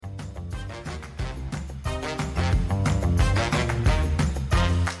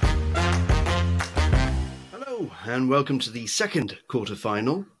and welcome to the second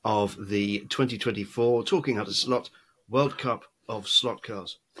quarter-final of the 2024 Talking How to Slot World Cup of Slot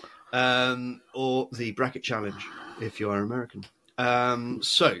Cars, or the Bracket Challenge, if you are American.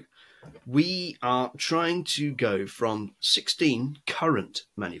 So, we are trying to go from 16 current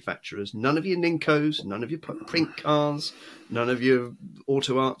manufacturers, none of your Ninkos, none of your print cars, none of your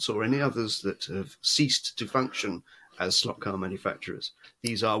Auto Arts or any others that have ceased to function as slot car manufacturers.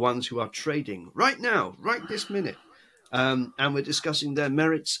 These are ones who are trading right now, right this minute. And we're discussing their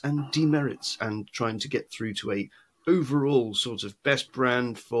merits and demerits and trying to get through to a overall sort of best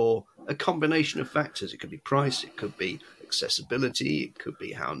brand for a combination of factors. It could be price, it could be accessibility, it could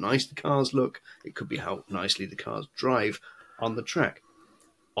be how nice the cars look, it could be how nicely the cars drive on the track.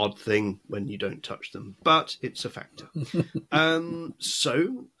 Odd thing when you don't touch them, but it's a factor.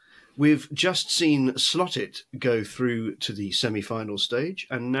 So we've just seen Slot It go through to the semi-final stage,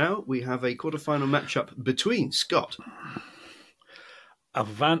 and now we have a quarter-final matchup between Scott,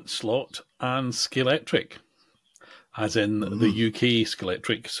 Avant Slot, and Scalextric, as in the UK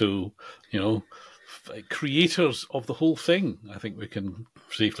Scalextric. So, creators of the whole thing, I think we can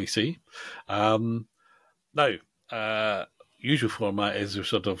safely say. Now, usual format is we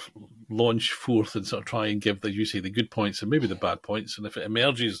sort of launch forth and sort of try and give the good points and maybe the bad points. And if it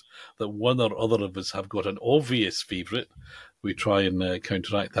emerges that one or other of us have got an obvious favourite, we try and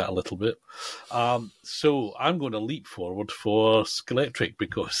counteract that a little bit. So I'm going to leap forward for Scalextric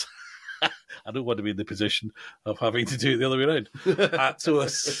because I don't want to be in the position of having to do it the other way around. So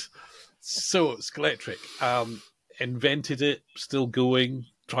Scalextric invented it, still going.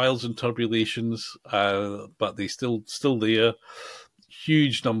 Trials and tribulations, but they still there.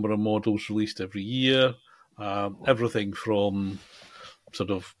 Huge number of models released every year. Everything from sort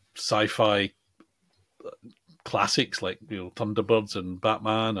of sci-fi classics like Thunderbirds and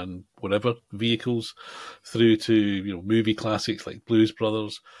Batman and whatever vehicles, through to movie classics like Blues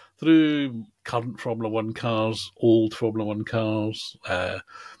Brothers, through current Formula One cars, old Formula One cars,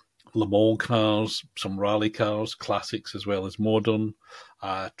 Le Mans cars, some rally cars, classics as well as modern.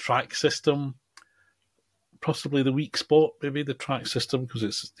 Track system, possibly the weak spot, maybe the track system, because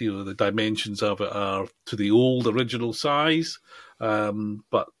it's the dimensions of it are to the old original size,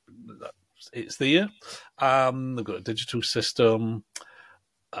 but it's there. They've got a digital system.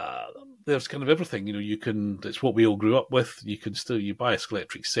 There's kind of everything. It's what we all grew up with. You buy a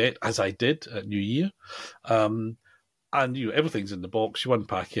Scalextric set, as I did at New Year. And everything's in the box. You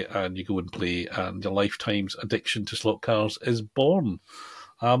unpack it and you go and play, and your lifetime's addiction to slot cars is born.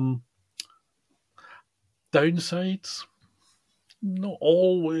 Downsides, not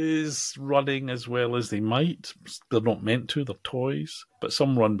always running as well as they might. They're not meant to. They're toys, but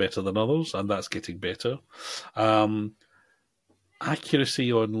some run better than others, and that's getting better.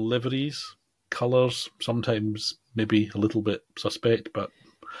 Accuracy on liveries, colours, sometimes maybe a little bit suspect, but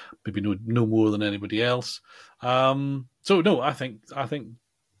maybe no more than anybody else. I think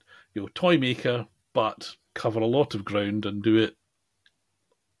toy maker, but cover a lot of ground and do it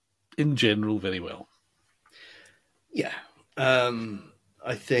in general very well. Yeah.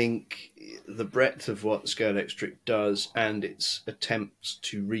 I think the breadth of what Scalextric does and its attempts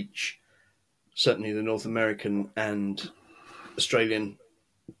to reach certainly the North American and Australian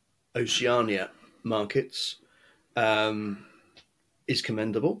Oceania markets is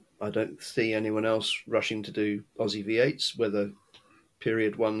commendable. I don't see anyone else rushing to do Aussie V8s, whether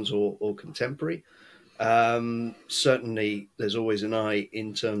period ones or contemporary. Certainly, there's always an eye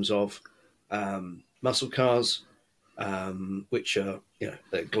in terms of muscle cars, which are,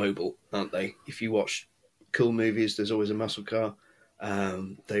 they're global, aren't they? If you watch cool movies, there's always a muscle car.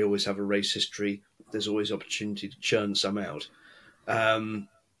 They always have a race history. There's always opportunity to churn some out.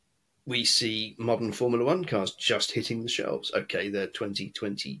 We see modern Formula One cars just hitting the shelves. Okay, they're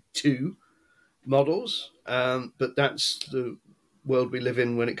 2022 models, but that's the world we live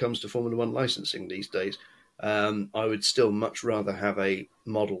in when it comes to Formula One licensing these days. I would still much rather have a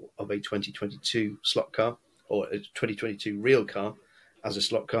model of a 2022 slot car or a 2022 real car as a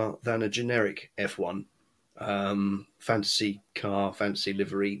slot car than a generic F1 fantasy car, fantasy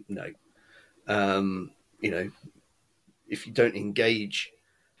livery. No. If you don't engage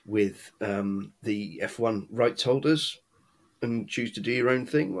with the F1 rights holders and choose to do your own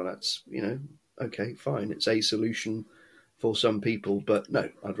thing, well, that's, okay, fine. It's a solution for some people, but no,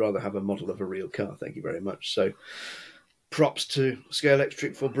 I'd rather have a model of a real car. Thank you very much. So props to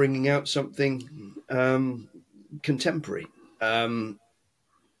Scalextric for bringing out something contemporary. There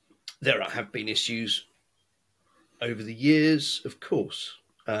have been issues over the years, of course.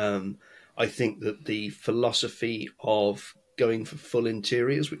 I think that the philosophy of going for full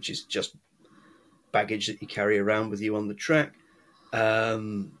interiors, which is just baggage that you carry around with you on the track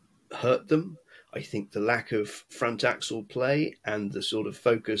hurt them. I think the lack of front axle play and the sort of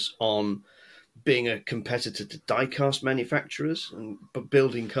focus on being a competitor to die-cast manufacturers and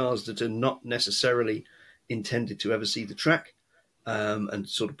building cars that are not necessarily intended to ever see the track, and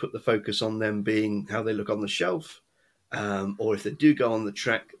sort of put the focus on them being how they look on the shelf, or if they do go on the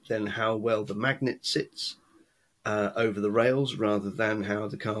track, then how well the magnet sits over the rails rather than how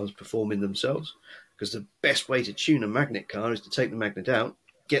the cars perform in themselves. Because the best way to tune a magnet car is to take the magnet out,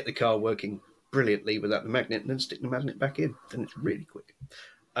 get the car working brilliantly without the magnet, and then stick the magnet back in. Then it's really quick.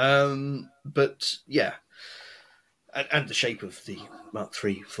 But yeah, and the shape of the Mark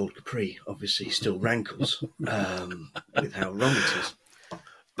III Ford Capri obviously still rankles with how wrong it is.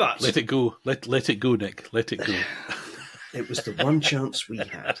 But let it go, let it go, Nick. Let it go. It was the one chance we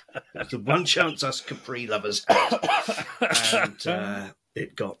had. It was the one chance us Capri lovers had, and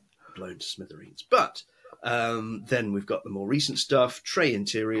it got blown to smithereens. But then we've got the more recent stuff: tray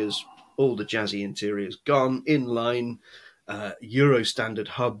interiors, all the jazzy interiors gone, inline, Euro standard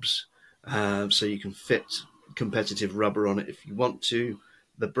hubs, so you can fit competitive rubber on it if you want to.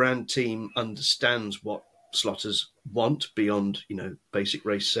 The brand team understands what slotters want beyond, basic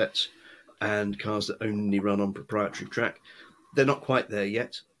race sets and cars that only run on proprietary track. They're not quite there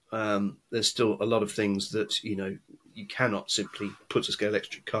yet. There's still a lot of things that, you cannot simply put a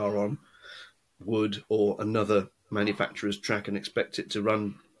Scalextric car on wood or another manufacturer's track and expect it to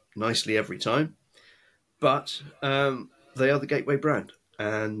run nicely every time. But they are the gateway brand.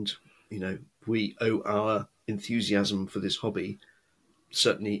 And, we owe our enthusiasm for this hobby,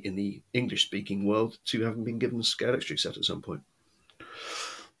 certainly in the English-speaking world, to having been given a Scalextric set at some point.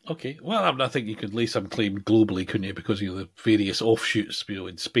 Okay, well, I think you could lay some claim globally, couldn't you? Because the various offshoots,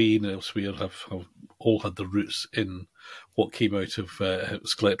 in Spain and elsewhere, have all had their roots in what came out of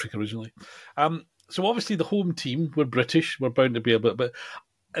Scalextric originally. So obviously the home team, we're British, we're bound to be a bit, but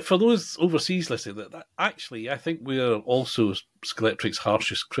for those overseas listening, that actually I think we're also Scalextric's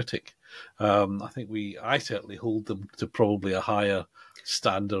harshest critic. I certainly hold them to probably a higher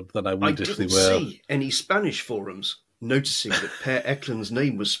standard than I would if they were. I didn't see any Spanish forums noticing that Per Eklund's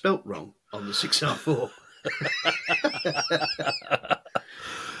name was spelt wrong on the 6R4.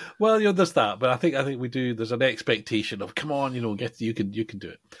 Well, there's that, but I think we do. There's an expectation of, come on, you can do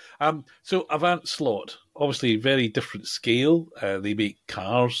it. So Avant Slot, obviously very different scale. They make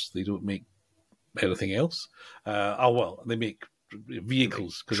cars. They don't make anything else. They make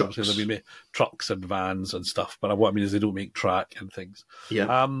vehicles, because obviously they make trucks and vans and stuff. But what I mean is they don't make track and things.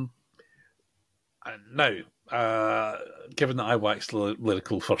 Yeah. Now, given that I waxed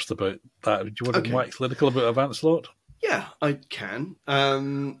lyrical first about that, do you want to wax lyrical about Avant Slot? Yeah, I can.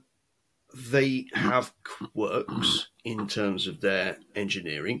 They have quirks in terms of their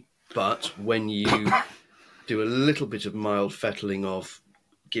engineering, but when you do a little bit of mild fettling of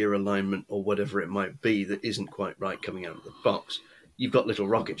gear alignment or whatever it might be that isn't quite right coming out of the box, you've got little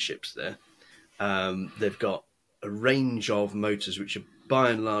rocket ships there. They've got a range of motors which are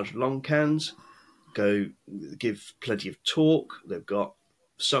by and large long cans, give plenty of torque. They've got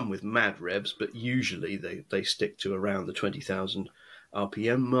some with mad revs, but usually they stick to around the 20,000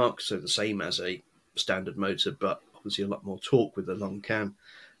 RPM mark, so the same as a standard motor, but obviously a lot more torque with the long can.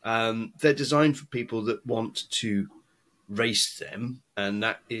 They're designed for people that want to race them, and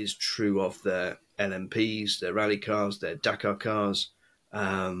that is true of their LMPs, their rally cars, their Dakar cars.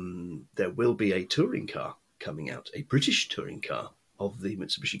 There will be a touring car coming out, a British touring car of the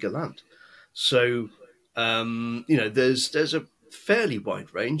Mitsubishi Galant. So, there's a fairly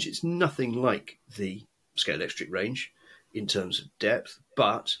wide range. It's nothing like the Scalextric range in terms of depth,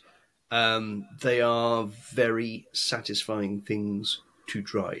 but they are very satisfying things to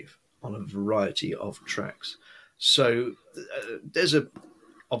drive on a variety of tracks. So there's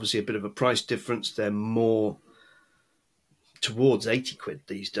obviously a bit of a price difference. They're more towards 80 quid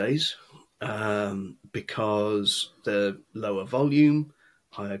these days because they're lower volume,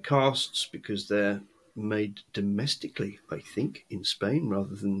 higher costs, because they're made domestically, I think, in Spain,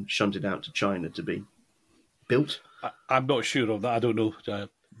 rather than shunted out to China to be built. I'm not sure of that. I don't know.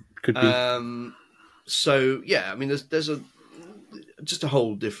 Could be. So yeah, I mean, there's just a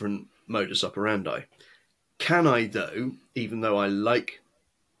whole different modus operandi. Can I, though, even though I like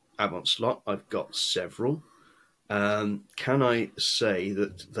Avant Slot, I've got several. Can I say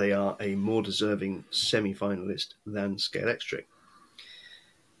that they are a more deserving semi-finalist than Scalextric?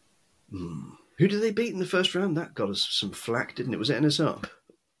 Who did they beat in the first round? That got us some flack, didn't it? Was it NSR?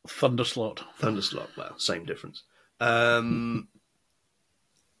 Thunderslot. Well, same difference.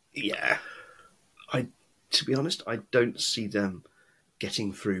 Yeah. To be honest, I don't see them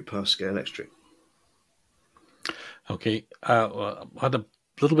getting through past Scalextric. Okay, I had a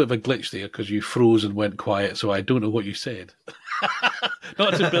little bit of a glitch there because you froze and went quiet, so I don't know what you said.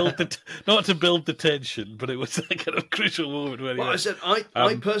 not to build the tension, but it was a kind of crucial moment where. Well, I said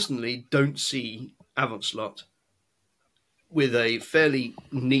I personally don't see Avantslot with a fairly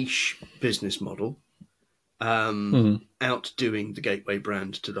niche business model outdoing the Gateway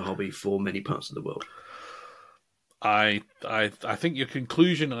brand to the hobby for many parts of the world. I think your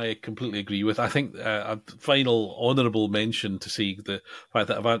conclusion I completely agree with. I think a final honourable mention to see the fact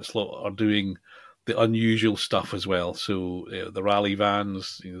that Avantslot are doing the unusual stuff as well. So the rally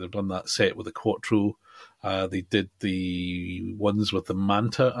vans, they've done that set with the Quattro. They did the ones with the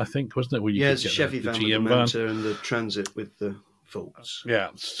Manta, I think, wasn't it? Where you could get Chevy the van GM with the Manta and the Transit with the Volks. Yeah.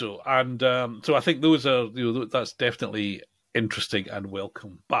 So I think those are that's definitely interesting and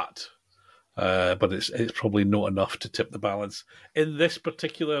welcome, but it's probably not enough to tip the balance in this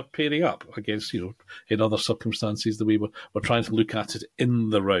particular pairing up against, in other circumstances, the way we're trying to look at it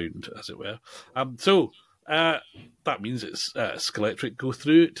in the round, as it were. So that means it's Scalextric go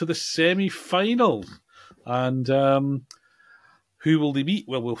through to the semi-final. And who will they meet?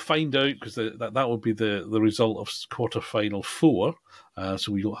 Well, we'll find out, because that will be the result of quarter-final 4.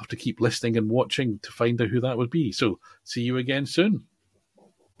 So we don't have to keep listening and watching to find out who that would be. So see you again soon.